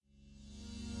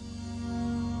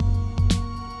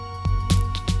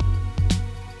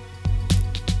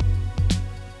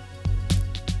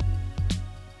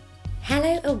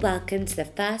welcome to the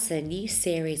first in a new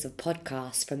series of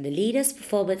podcasts from the Leaders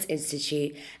Performance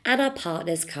Institute and our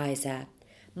partners Kaiser.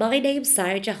 My name's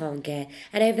Sarah Jahangir,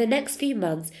 and over the next few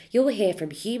months you'll hear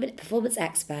from human performance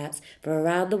experts from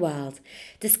around the world,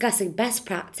 discussing best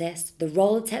practice, the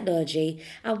role of technology,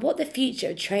 and what the future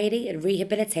of training and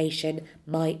rehabilitation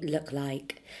might look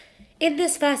like. In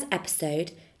this first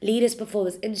episode, Leaders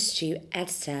Performance Institute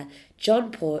editor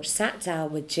John Porch sat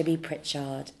down with Jimmy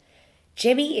Pritchard.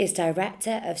 Jimmy is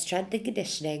Director of Strength and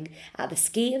Conditioning at the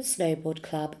Ski and Snowboard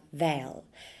Club Vail.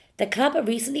 The club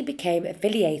recently became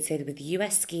affiliated with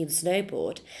US Ski and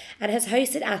Snowboard and has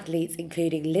hosted athletes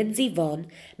including Lindsey Vonn,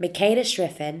 Michaela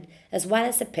Schriffen, as well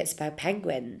as the Pittsburgh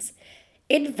Penguins.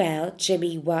 In Vail,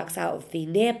 Jimmy works out of the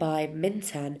nearby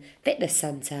Minturn Fitness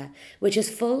Centre, which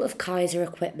is full of Kaiser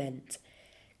equipment.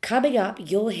 Coming up,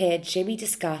 you'll hear Jimmy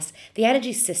discuss the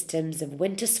energy systems of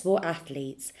winter sport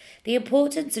athletes, the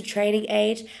importance of training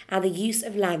aid, and the use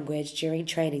of language during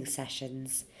training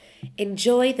sessions.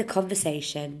 Enjoy the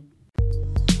conversation.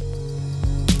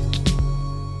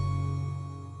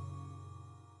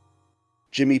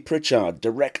 Jimmy Pritchard,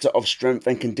 Director of Strength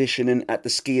and Conditioning at the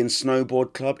Ski and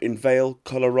Snowboard Club in Vail,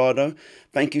 Colorado.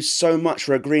 Thank you so much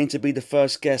for agreeing to be the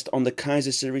first guest on the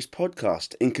Kaiser Series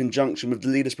podcast in conjunction with the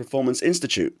Leaders Performance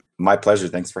Institute. My pleasure.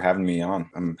 Thanks for having me on.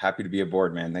 I'm happy to be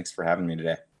aboard, man. Thanks for having me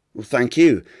today. Well, thank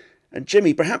you. And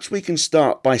Jimmy, perhaps we can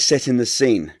start by setting the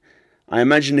scene. I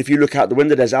imagine if you look out the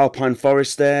window, there's alpine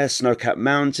forest there, snow-capped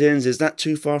mountains. Is that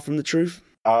too far from the truth?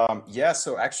 Yeah,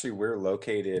 so actually we're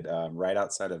located right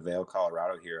outside of Vail,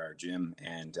 Colorado here, our gym,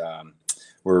 and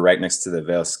we're right next to the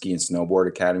Vail Ski and Snowboard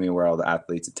Academy where all the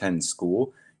athletes attend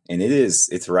school, and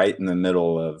it's right in the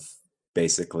middle of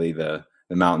basically the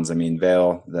mountains. I mean,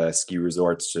 Vail, the ski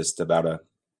resort's just about a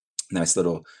nice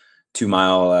little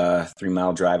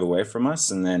 3-mile drive away from us,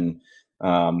 and then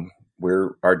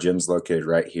our gym's located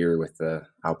right here with the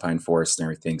alpine forest and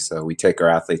everything. So we take our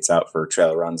athletes out for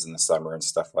trail runs in the summer and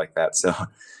stuff like that. So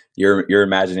your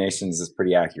imagination is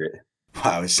pretty accurate.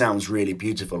 Wow, it sounds really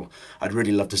beautiful. I'd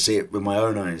really love to see it with my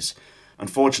own eyes.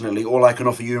 Unfortunately, all I can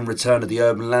offer you in return are the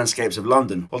urban landscapes of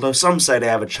London, although some say they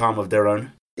have a charm of their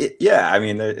own. Yeah, I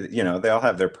mean, they all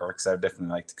have their perks. I'd definitely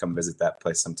like to come visit that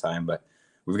place sometime, but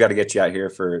we've got to get you out here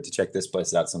to check this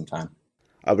place out sometime.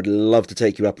 I would love to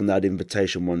take you up on that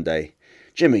invitation one day.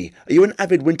 Jimmy, are you an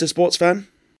avid winter sports fan?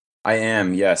 I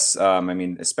am, yes. I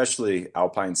mean, especially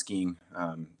alpine skiing.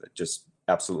 Just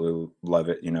absolutely love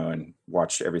it, and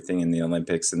watch everything in the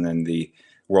Olympics and then the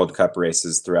World Cup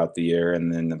races throughout the year.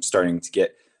 And then I'm starting to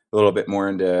get a little bit more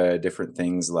into different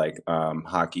things like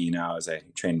hockey now. As I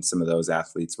train some of those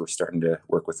athletes, we're starting to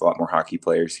work with a lot more hockey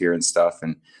players here and stuff.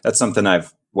 And that's something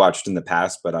I've watched in the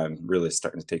past, but I'm really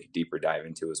starting to take a deeper dive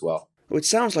into as well. Well, it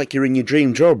sounds like you're in your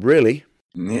dream job, really.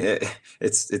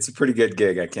 It's a pretty good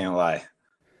gig, I can't lie.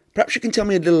 Perhaps you can tell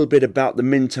me a little bit about the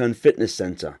Minturn Fitness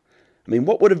Centre. I mean,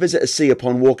 what would a visitor see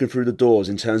upon walking through the doors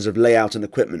in terms of layout and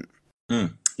equipment?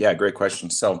 Yeah, great question.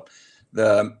 So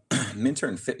the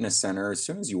Minturn Fitness Center, as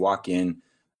soon as you walk in,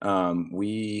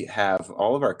 we have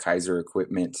all of our Kaiser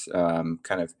equipment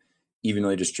kind of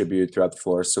evenly distributed throughout the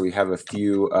floor. So we have a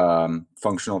few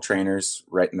functional trainers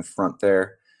right in the front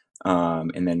there.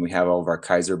 And then we have all of our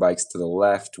Kaiser bikes to the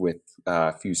left with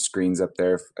a few screens up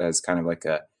there as kind of like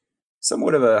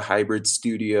somewhat of a hybrid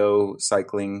studio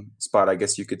cycling spot, I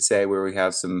guess you could say, where we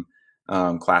have some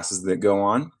classes that go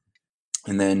on.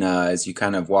 And then as you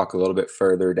kind of walk a little bit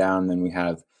further down, then we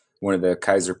have one of the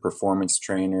Kaiser performance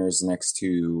trainers next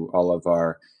to all of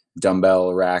our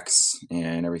dumbbell racks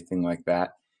and everything like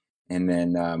that. And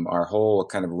then our whole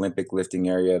kind of Olympic lifting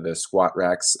area, the squat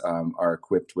racks are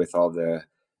equipped with all the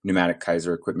pneumatic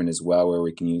Kaiser equipment as well, where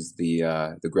we can use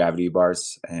the gravity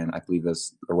bars, and I believe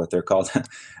those are what they're called.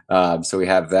 So we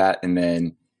have that, and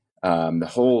then the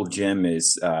whole gym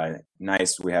is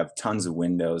nice. We have tons of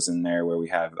windows in there where we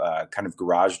have kind of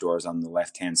garage doors on the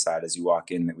left-hand side as you walk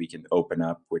in that we can open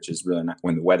up, which is really nice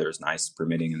when the weather is nice,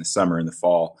 permitting in the summer and the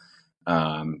fall,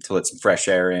 to let some fresh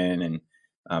air in, and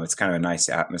it's kind of a nice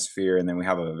atmosphere. And then we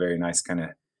have a very nice kind of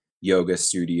yoga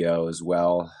studio as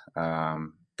well,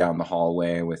 down the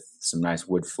hallway with some nice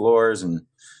wood floors and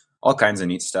all kinds of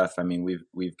neat stuff. I mean,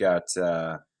 we've got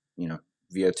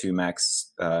VO2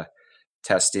 max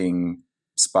testing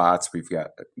spots. We've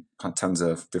got tons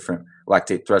of different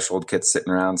lactate threshold kits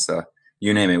sitting around. So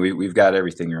you name it, we've got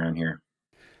everything around here.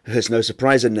 There's no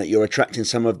surprise in that you're attracting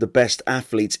some of the best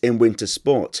athletes in winter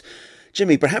sport.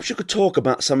 Jimmy, perhaps you could talk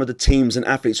about some of the teams and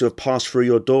athletes who have passed through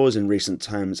your doors in recent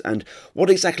times and what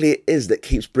exactly it is that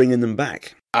keeps bringing them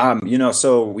back.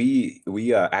 So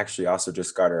we actually also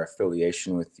just got our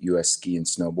affiliation with US Ski and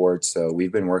Snowboard. So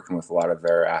we've been working with a lot of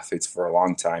their athletes for a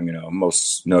long time.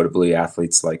 Most notably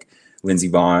athletes like Lindsey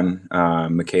Vonn,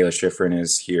 Michaela Schifrin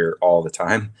is here all the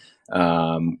time.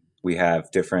 We have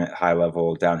different high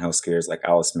level downhill skiers like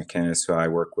Alice McInnes, who I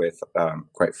work with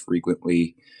quite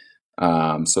frequently.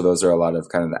 So those are a lot of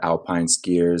kind of the alpine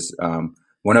skiers.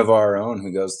 One of our own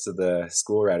who goes to the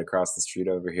school right across the street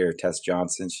over here, Tess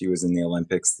Johnson. She was in the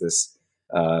Olympics this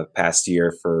past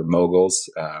year for moguls.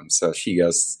 So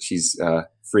she's a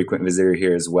frequent visitor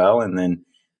here as well. And then,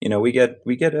 we get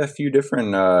a few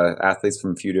different athletes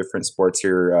from a few different sports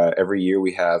here. Every year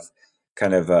we have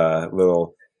kind of a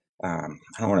little, I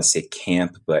don't want to say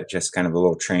camp, but just kind of a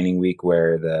little training week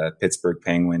where the Pittsburgh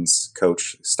Penguins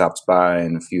coach stops by,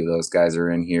 and a few of those guys are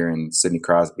in here, and Sidney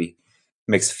Crosby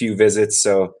makes a few visits.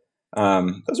 So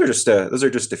those are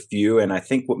just a few, and I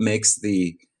think what makes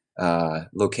the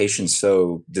location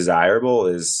so desirable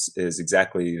is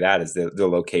exactly that, is the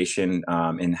location,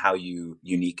 and how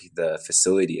unique the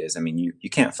facility is. I mean, you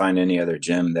can't find any other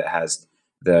gym that has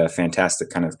the fantastic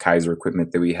kind of Kaiser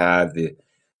equipment that we have,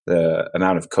 the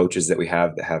amount of coaches that we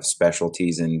have that have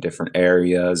specialties in different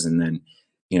areas. And then,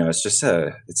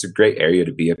 it's a great area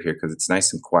to be up here because it's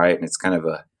nice and quiet, and it's kind of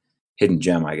a hidden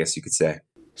gem, I guess you could say.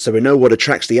 So we know what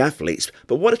attracts the athletes,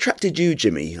 but what attracted you,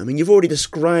 Jimmy? I mean, you've already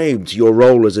described your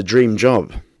role as a dream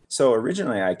job. So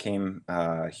originally I came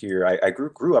here, I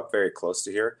grew up very close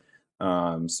to here.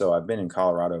 So I've been in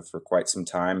Colorado for quite some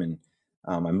time, and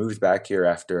I moved back here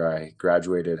after I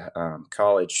graduated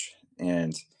college,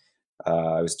 and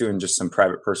I was doing just some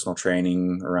private personal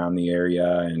training around the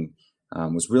area, and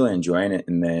was really enjoying it.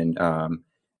 And then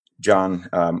John,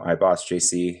 my boss,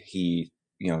 JC, he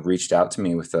reached out to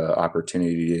me with the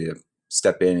opportunity to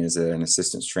step in as an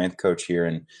assistant strength coach here,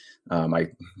 and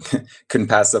I couldn't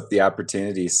pass up the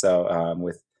opportunity. So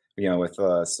with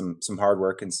some hard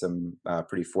work and some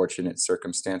pretty fortunate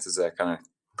circumstances, I kind of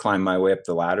climbed my way up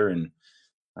the ladder, and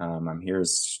I'm here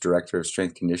as director of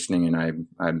strength conditioning, and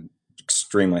I'm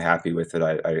extremely happy with it.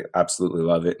 I absolutely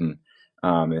love it, and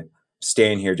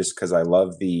staying here just because I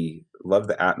love the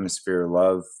atmosphere,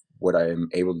 love what I am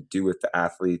able to do with the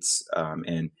athletes,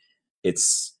 and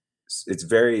it's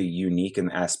very unique in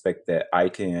the aspect that I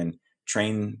can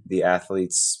train the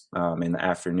athletes in the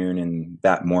afternoon, and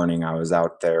that morning I was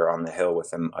out there on the hill with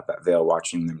them up at Vail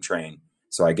watching them train.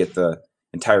 So I get the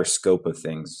entire scope of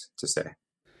things, to say.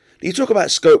 You talk about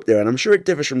scope there, and I'm sure it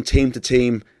differs from team to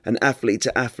team and athlete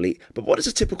to athlete, but what does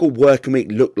a typical working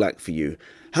week look like for you?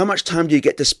 How much time do you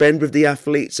get to spend with the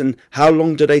athletes, and how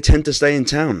long do they tend to stay in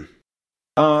town?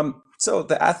 So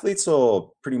the athletes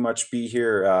will pretty much be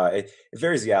here. It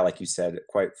varies, yeah, like you said,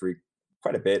 quite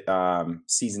a bit,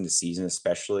 season to season,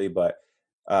 especially. But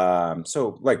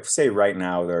so, like, say right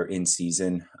now they're in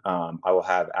season. I will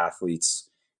have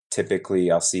athletes. Typically,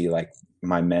 I'll see like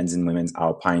my men's and women's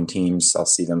alpine teams. I'll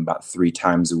see them about 3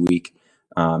 times a week,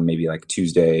 maybe like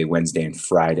Tuesday, Wednesday, and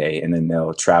Friday, and then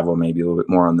they'll travel maybe a little bit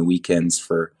more on the weekends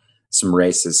for some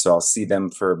races. So I'll see them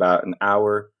for about an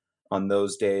hour on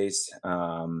those days,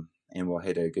 and we'll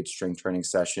hit a good strength training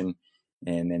session,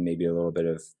 and then maybe a little bit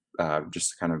of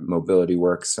just kind of mobility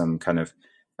work, some kind of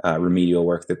remedial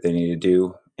work that they need to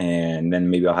do. And then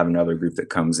maybe I'll have another group that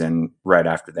comes in right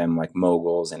after them, like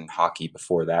moguls and hockey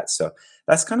before that. So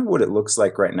that's kind of what it looks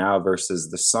like right now, versus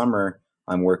the summer.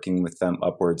 I'm working with them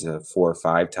upwards of 4 or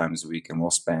 5 times a week, and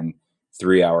we'll spend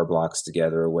 3-hour blocks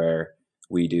together where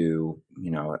we do,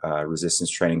 a resistance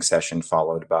training session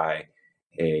followed by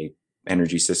a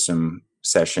energy system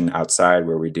session outside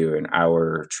where we do an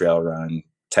hour trail run,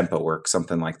 tempo work,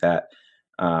 something like that.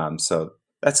 So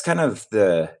that's kind of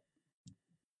the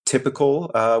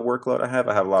typical workload I have.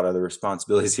 I have a lot of other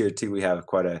responsibilities here too. We have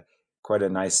quite a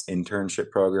nice internship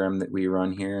program that we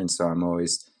run here, and so I'm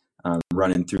always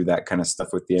running through that kind of stuff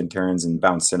with the interns and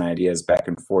bouncing ideas back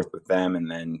and forth with them,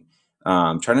 and then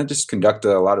trying to just conduct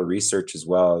a lot of research as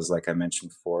well. As like I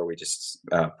mentioned before, we just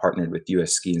partnered with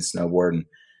US Ski and Snowboard, and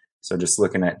so just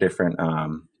looking at different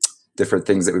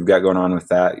things that we've got going on with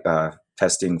that,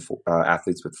 testing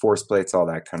athletes with force plates, all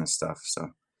that kind of stuff. So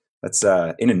that's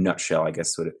in a nutshell, I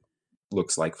guess, what it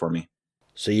looks like for me.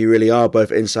 So you really are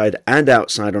both inside and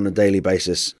outside on a daily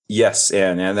basis. Yes,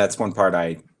 and that's one part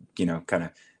I kind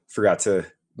of forgot to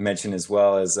mention as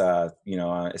well, as I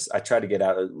try to get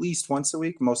out at least once a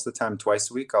week, most of the time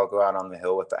twice a week. I'll go out on the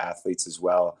hill with the athletes as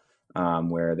well,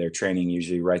 where they're training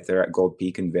usually right there at Gold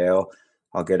Peak and Vail.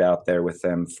 I'll get out there with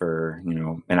them for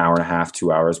an hour and a half,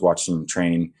 2 hours, watching them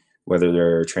train, whether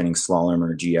they're training slalom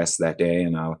or GS that day,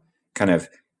 and I'll kind of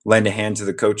lend a hand to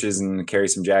the coaches and carry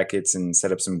some jackets and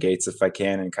set up some gates if I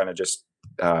can, and kind of just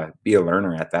be a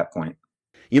learner at that point.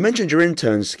 You mentioned your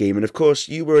intern scheme, and of course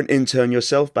you were an intern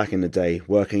yourself back in the day,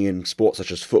 working in sports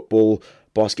such as football,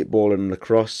 basketball and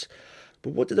lacrosse.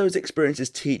 But what did those experiences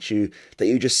teach you that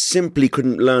you just simply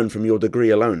couldn't learn from your degree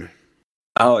alone?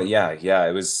 Oh yeah.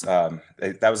 It was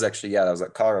that was actually that was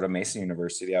at Colorado Mason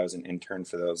University. I was an intern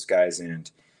for those guys,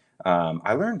 and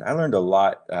I learned a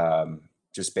lot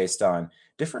just based on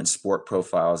different sport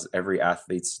profiles. Every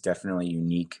athlete's definitely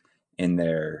unique in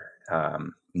their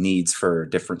needs for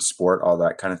different sport, all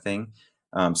that kind of thing.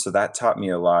 So that taught me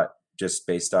a lot. Just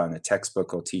based on a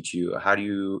textbook will teach you how do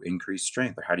you increase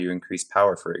strength or how do you increase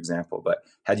power, for example, but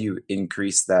how do you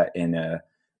increase that in a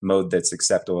mode that's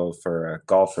acceptable for a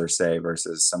golfer, say,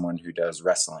 versus someone who does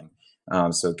wrestling.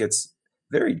 So it gets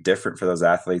very different for those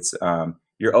athletes.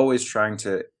 You're always trying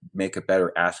to make a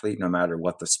better athlete no matter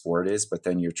what the sport is, but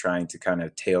then you're trying to kind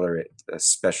of tailor it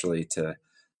especially to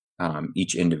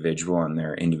each individual and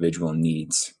their individual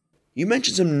needs. You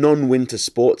mentioned some non-winter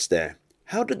sports there.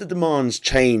 How did the demands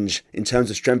change in terms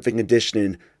of strength and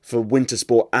conditioning for winter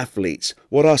sport athletes?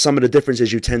 What are some of the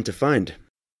differences you tend to find?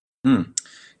 Hmm.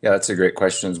 Yeah, that's a great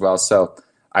question as well. So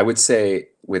I would say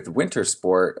with winter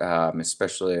sport,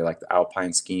 especially like the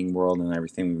alpine skiing world and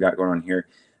everything we've got going on here,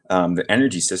 the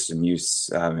energy system use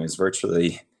is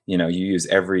virtually, you use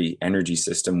every energy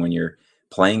system when you're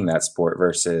playing that sport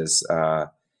versus,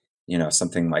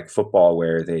 something like football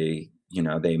where they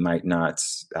might not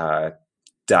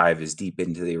dive as deep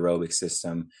into the aerobic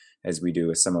system as we do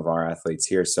with some of our athletes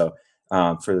here. So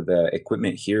for the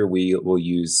equipment here, we will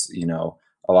use,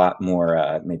 a lot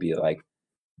more maybe like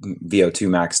VO2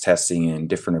 max testing and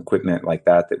different equipment like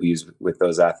that we use with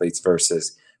those athletes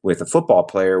versus with a football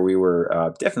player, we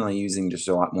were definitely using just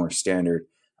a lot more standard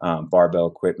barbell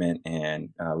equipment and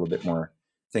a little bit more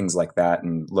things like that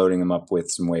and loading them up with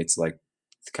some weights like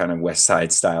kind of West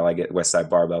Side style, West Side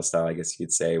barbell style, I guess you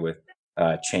could say, with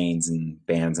chains and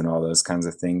bands and all those kinds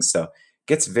of things. So it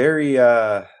gets very,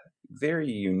 very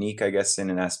unique, I guess, in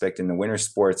an aspect. And the winter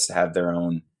sports have their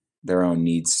own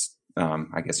needs,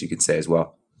 I guess you could say as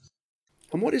well.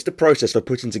 And what is the process for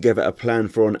putting together a plan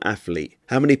for an athlete?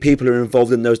 How many people are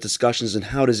involved in those discussions and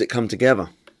how does it come together?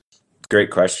 Great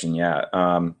question. Yeah.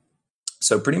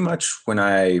 So pretty much when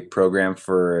I program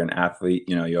for an athlete,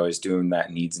 you're always doing that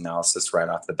needs analysis right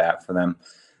off the bat for them.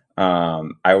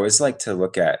 I always like to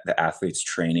look at the athlete's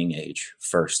training age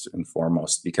first and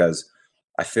foremost, because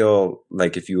I feel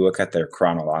like if you look at their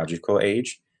chronological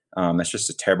age, that's just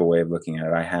a terrible way of looking at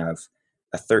it. I have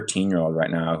a 13-year-old right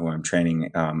now who I'm training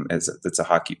that's a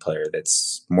hockey player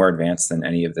that's more advanced than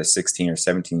any of the 16 or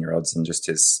 17-year-olds in just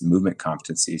his movement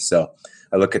competency. So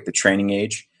I look at the training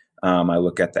age. I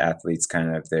look at the athletes,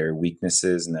 kind of their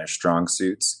weaknesses and their strong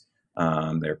suits,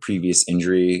 their previous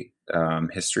injury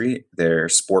history, their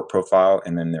sport profile,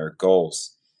 and then their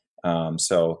goals.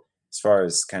 So as far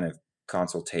as kind of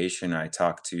consultation, I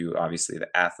talk to obviously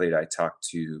the athlete, I talk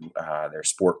to their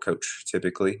sport coach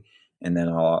typically, and then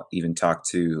I'll even talk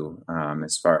to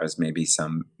as far as maybe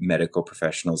some medical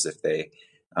professionals if they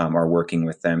are working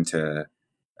with them to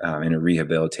in a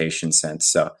rehabilitation sense.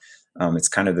 So it's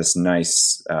kind of this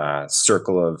nice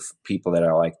circle of people that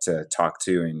I like to talk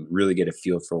to and really get a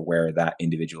feel for where that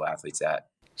individual athlete's at.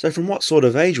 So from what sort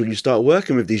of age will you start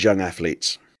working with these young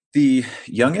athletes? The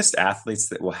youngest athletes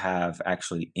that we'll have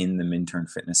actually in the Minturn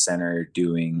Fitness Center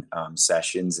doing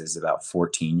sessions is about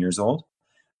 14 years old.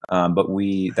 But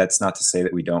that's not to say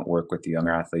that we don't work with the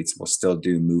younger athletes. We'll still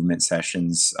do movement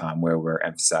sessions where we're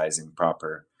emphasizing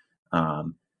proper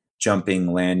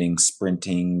jumping, landing,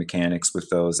 sprinting mechanics with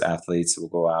those athletes. We'll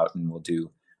go out and we'll do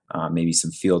maybe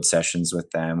some field sessions with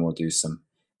them. We'll do some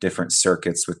different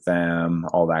circuits with them,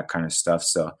 all that kind of stuff.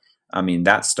 So, I mean,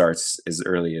 that starts as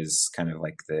early as kind of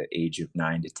like the age of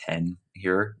 9 to 10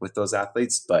 here with those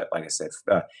athletes. But like I said,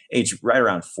 age right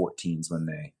around 14 is when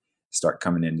they start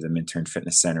coming into the Minturn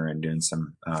Fitness Center and doing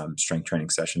some strength training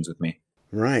sessions with me.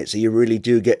 Right, so you really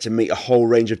do get to meet a whole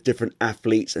range of different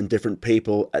athletes and different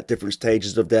people at different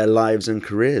stages of their lives and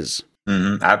careers.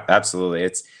 Mm-hmm. Absolutely.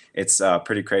 It's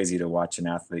pretty crazy to watch an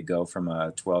athlete go from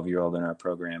a 12-year-old in our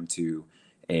program to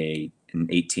an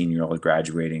 18-year-old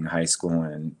graduating high school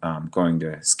and going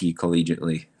to ski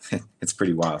collegiately. It's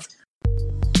pretty wild.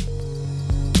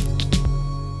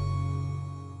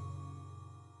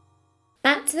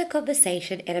 Back to the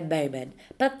conversation in a moment,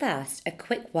 but first, a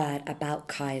quick word about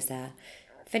Kaiser.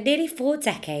 For nearly 4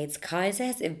 decades, Kaiser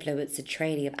has influenced the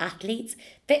training of athletes,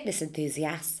 fitness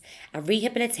enthusiasts, and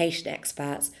rehabilitation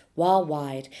experts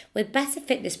worldwide with better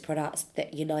fitness products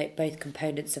that unite both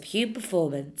components of human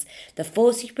performance, the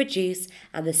force you produce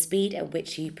and the speed at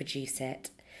which you produce it.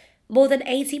 More than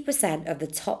 80% of the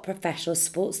top professional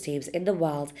sports teams in the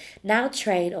world now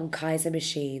train on Kaiser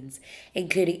machines,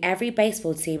 including every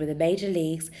baseball team in the major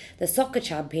leagues, the soccer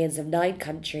champions of 9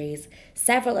 countries,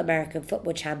 several American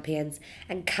football champions,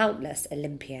 and countless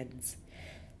Olympians.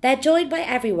 They're joined by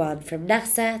everyone from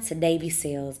NASA to Navy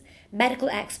SEALs, medical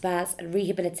experts and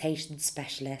rehabilitation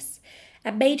specialists,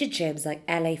 and major gyms like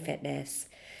LA Fitness.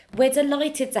 We're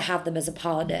delighted to have them as a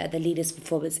partner at the Leaders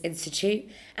Performance Institute,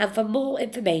 and for more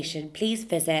information, please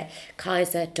visit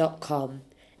Kaiser.com.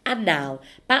 And now,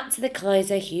 back to the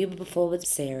Kaiser Human Performance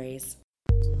series.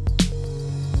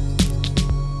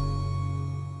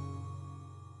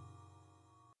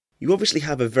 You obviously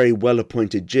have a very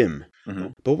well-appointed gym,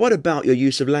 but what about your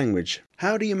use of language?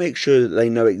 How do you make sure that they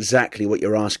know exactly what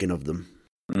you're asking of them?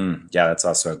 Yeah, that's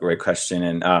also a great question.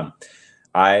 And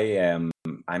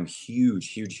I'm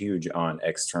huge on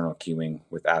external cueing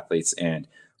with athletes. And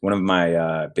one of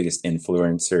my biggest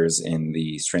influencers in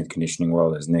the strength conditioning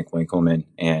world is Nick Winkelman.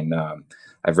 And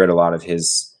I've read a lot of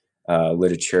his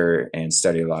literature and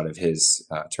studied a lot of his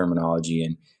terminology.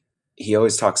 And he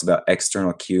always talks about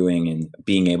external cueing and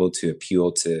being able to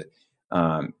appeal to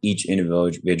each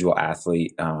individual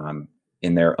athlete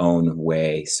in their own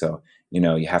way. So,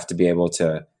 you have to be able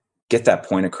to get that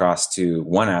point across to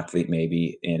one athlete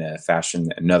maybe in a fashion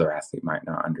that another athlete might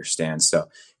not understand. So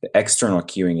the external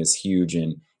cueing is huge,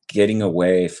 and getting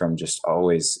away from just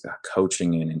always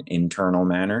coaching in an internal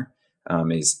manner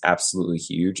is absolutely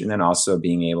huge. And then also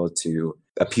being able to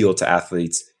appeal to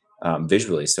athletes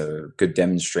visually. So good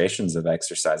demonstrations of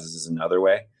exercises is another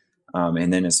way.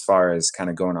 And then as far as kind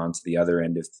of going on to the other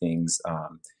end of things,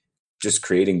 just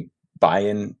creating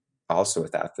buy-in also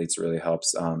with athletes really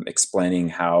helps, explaining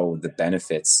how the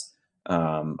benefits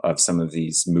of some of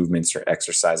these movements or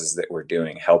exercises that we're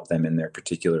doing help them in their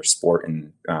particular sport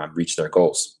and reach their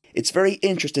goals. It's very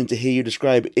interesting to hear you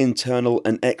describe internal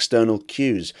and external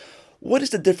cues. What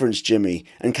is the difference, Jimmy?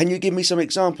 And can you give me some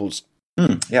examples?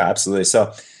 Yeah, absolutely.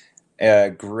 So a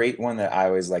great one that I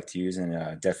always like to use,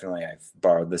 and definitely I've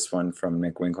borrowed this one from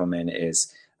Nick Winkelman,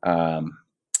 is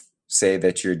say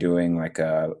that you're doing like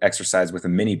a exercise with a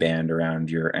mini band around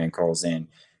your ankles and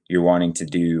you're wanting to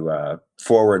do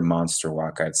forward monster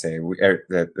walk. I'd say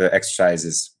the exercise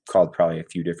is called probably a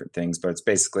few different things, but it's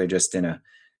basically just in a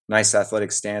nice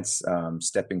athletic stance,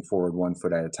 stepping forward 1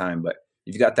 foot at a time. But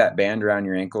you've got that band around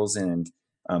your ankles, and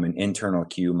an internal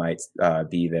cue might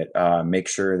be that make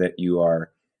sure that you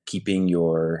are keeping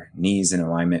your knees in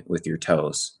alignment with your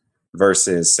toes,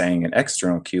 versus saying an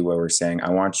external cue where we're saying, I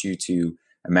want you to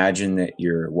imagine that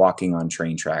you're walking on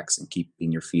train tracks and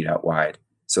keeping your feet out wide.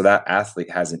 So that athlete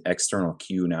has an external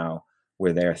cue now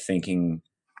where they're thinking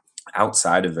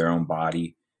outside of their own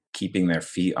body, keeping their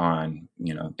feet on,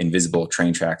 invisible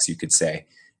train tracks, you could say.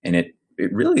 And it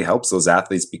really helps those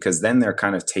athletes, because then they're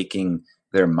kind of taking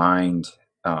their mind,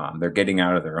 they're getting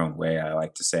out of their own way, I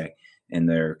like to say, and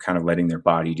they're kind of letting their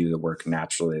body do the work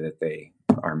naturally that they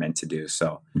are meant to do.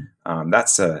 So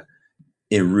that's a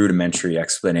rudimentary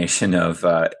explanation of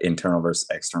internal versus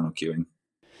external cueing.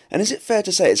 And is it fair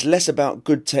to say it's less about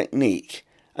good technique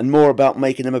and more about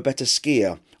making them a better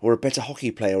skier or a better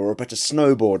hockey player or a better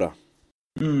snowboarder?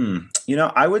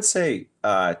 I would say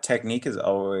technique is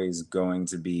always going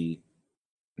to be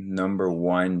number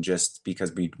one, just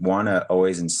because we want to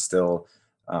always instill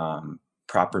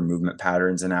proper movement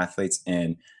patterns in athletes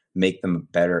and make them a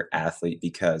better athlete,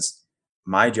 because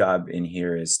my job in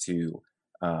here is to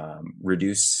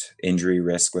reduce injury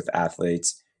risk with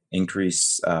athletes,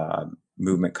 increase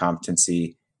movement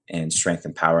competency, and strength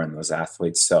and power in those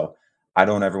athletes. So I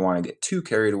don't ever want to get too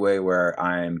carried away where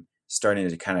I'm starting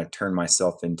to kind of turn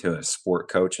myself into a sport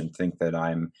coach and think that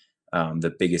I'm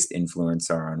the biggest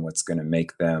influencer on what's going to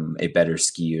make them a better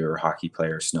skier, hockey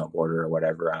player, snowboarder, or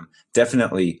whatever.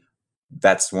 Definitely,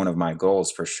 that's one of my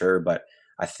goals for sure. But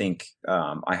I think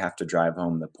I have to drive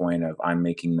home the point of I'm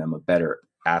making them a better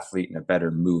athlete and a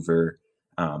better mover,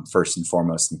 first and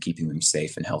foremost, and keeping them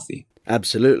safe and healthy.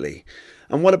 Absolutely.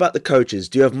 And what about the coaches?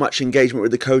 Do you have much engagement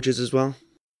with the coaches as well?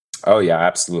 Oh yeah,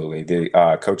 absolutely. The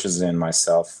coaches and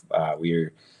myself,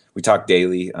 we talk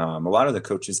daily. A lot of the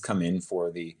coaches come in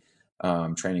for the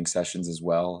training sessions as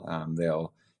well.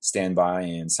 They'll stand by,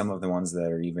 and some of the ones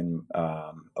that are even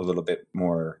a little bit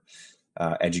more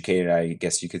educated, I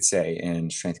guess you could say, in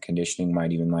strength conditioning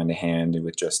might even lend a hand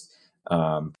with just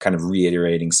kind of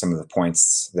reiterating some of the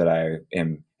points that I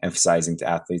am emphasizing to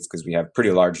athletes, because we have pretty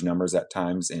large numbers at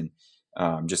times, and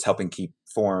just helping keep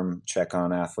form, check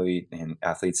on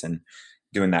athletes and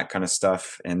doing that kind of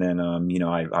stuff. And then,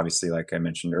 I obviously, like I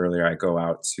mentioned earlier, I go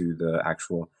out to the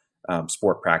actual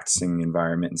sport practicing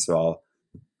environment. And so I'll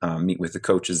meet with the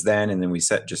coaches then, and then we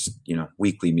set just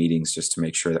weekly meetings just to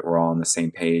make sure that we're all on the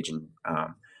same page and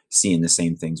seeing the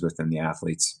same things within the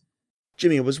athletes.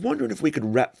 Jimmy, I was wondering if we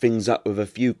could wrap things up with a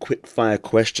few quick fire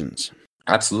questions.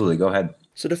 Absolutely, go ahead.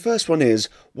 So the first one is,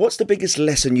 what's the biggest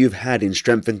lesson you've had in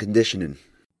strength and conditioning?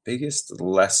 Biggest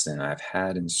lesson I've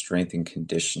had in strength and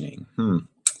conditioning.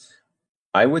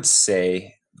 I would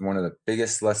say one of the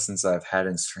biggest lessons I've had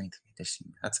in strength and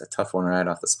conditioning. That's a tough one right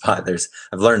off the spot.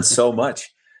 I've learned so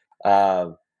much. I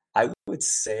would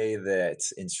say that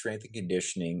in strength and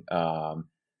conditioning,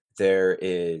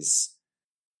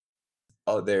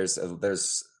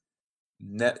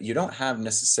 you don't have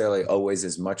necessarily always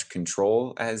as much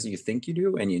control as you think you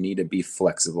do, and you need to be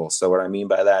flexible. So what I mean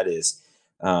by that is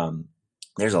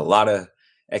there's a lot of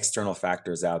external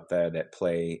factors out there that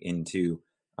play into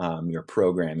your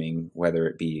programming, whether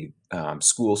it be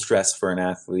school stress for an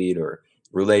athlete or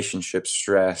relationship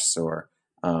stress or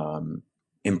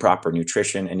improper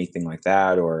nutrition, anything like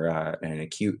that, or an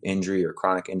acute injury or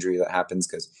chronic injury that happens,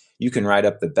 because you can write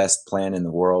up the best plan in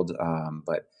the world,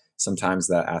 but sometimes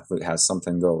that athlete has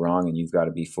something go wrong and you've got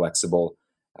to be flexible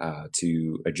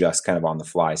to adjust kind of on the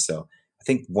fly. So I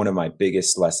think one of my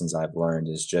biggest lessons I've learned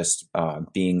is just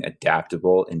being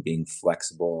adaptable and being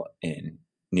flexible in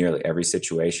nearly every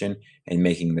situation and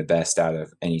making the best out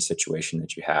of any situation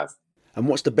that you have. And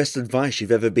what's the best advice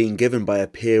you've ever been given by a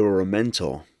peer or a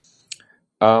mentor?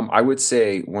 I would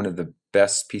say one of the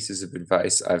best pieces of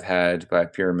advice I've had by a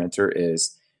peer or mentor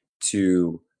is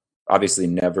to obviously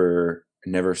never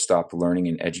stop learning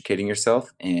and educating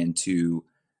yourself, and to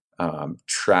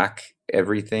track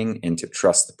everything and to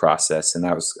trust the process. And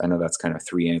I know that's kind of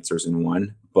three answers in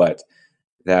one, but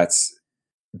that's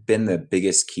been the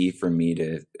biggest key for me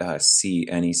to see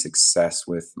any success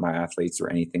with my athletes or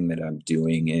anything that I'm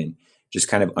doing, and just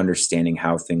kind of understanding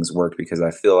how things work. Because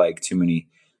I feel like too many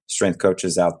strength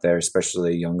coaches out there,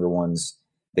 especially younger ones,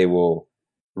 they will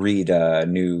read a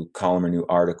new column or new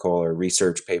article or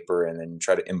research paper and then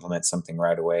try to implement something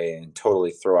right away and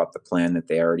totally throw out the plan that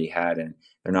they already had, and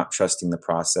they're not trusting the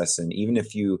process. And even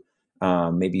if you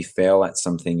maybe fail at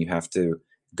something, you have to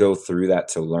go through that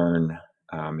to learn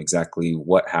exactly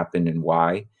what happened and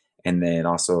why. And then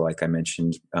also, like I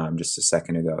mentioned just a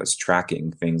second ago, is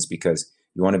tracking things, because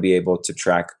you want to be able to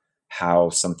track how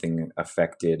something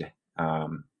affected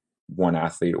one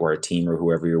athlete or a team or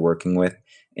whoever you're working with,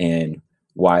 and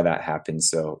why that happened.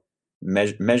 So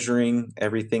measuring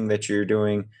everything that you're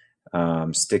doing,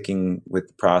 sticking with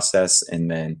the process,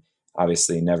 and then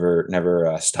obviously never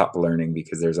stop learning,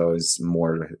 because there's always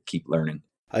more to keep learning.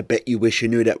 I bet you wish you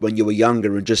knew that when you were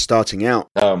younger and just starting out.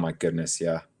 Oh my goodness,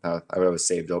 yeah. I would have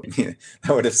saved that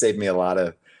would have saved me a lot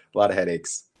of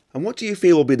headaches. And what do you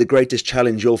feel will be the greatest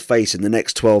challenge you'll face in the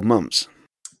next 12 months?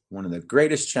 One of the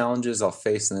greatest challenges I'll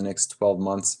face in the next 12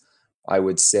 months, I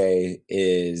would say,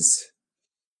 is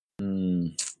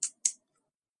I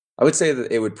would say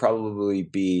that it would probably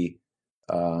be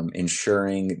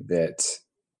ensuring that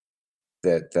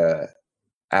the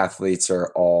athletes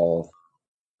are all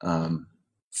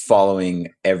following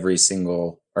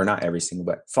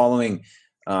following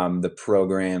the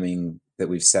programming that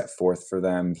we've set forth for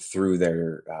them through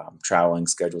their traveling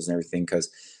schedules and everything. Because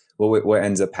what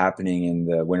ends up happening in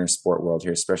the winter sport world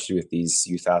here, especially with these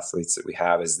youth athletes that we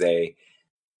have, is they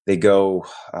go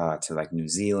to like New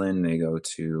Zealand, they go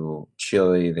to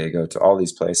Chile, they go to all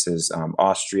these places,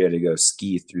 Austria, to go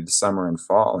ski through the summer and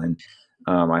fall. And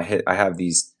I have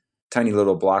these tiny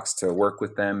little blocks to work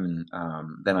with them, and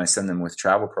then I send them with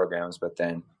travel programs. But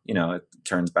then, it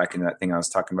turns back into that thing I was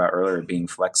talking about earlier, being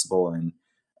flexible and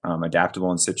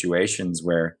adaptable in situations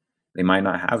where they might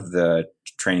not have the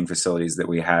training facilities that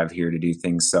we have here to do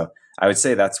things. So I would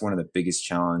say that's one of the biggest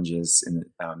challenges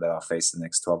that I'll face in the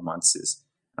next 12 months is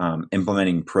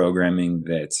implementing programming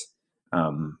that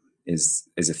is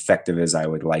as effective as I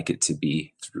would like it to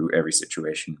be through every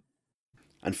situation.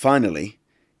 And finally,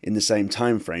 in the same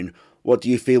time frame, what do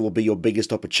you feel will be your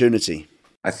biggest opportunity?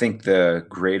 I think the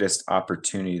greatest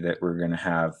opportunity that we're going to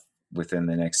have within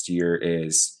the next year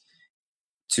is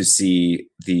to see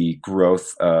the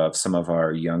growth of some of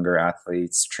our younger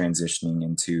athletes transitioning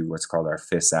into what's called our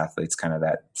FIS athletes, kind of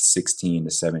that 16 to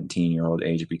 17-year-old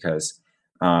age, because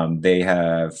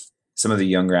some of the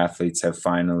younger athletes have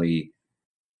finally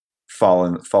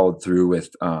followed through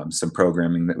with some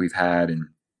programming that we've had, and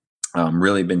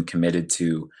really been committed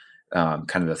to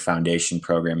kind of the foundation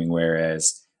programming,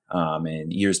 whereas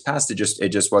in years past it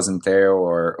just wasn't there,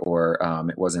 or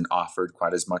it wasn't offered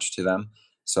quite as much to them.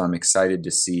 So I'm excited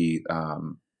to see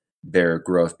their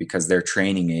growth, because their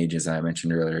training age, as I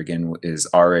mentioned earlier, again, is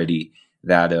already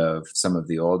that of some of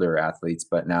the older athletes,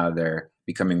 but now they're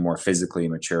becoming more physically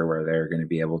mature where they're going to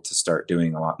be able to start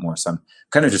doing a lot more. So I'm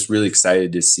kind of just really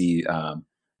excited to see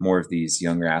more of these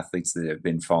younger athletes that have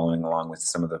been following along with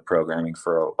some of the programming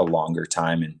for a longer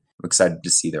time, and I'm excited to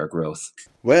see their growth.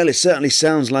 Well, it certainly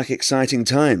sounds like exciting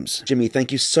times. Jimmy,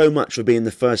 thank you so much for being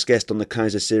the first guest on the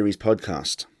Kaiser Series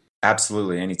podcast.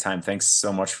 Absolutely. Anytime. Thanks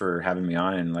so much for having me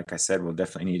on. And like I said, we'll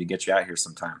definitely need to get you out here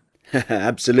sometime.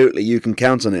 Absolutely. You can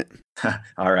count on it.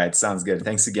 All right. Sounds good.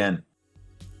 Thanks again.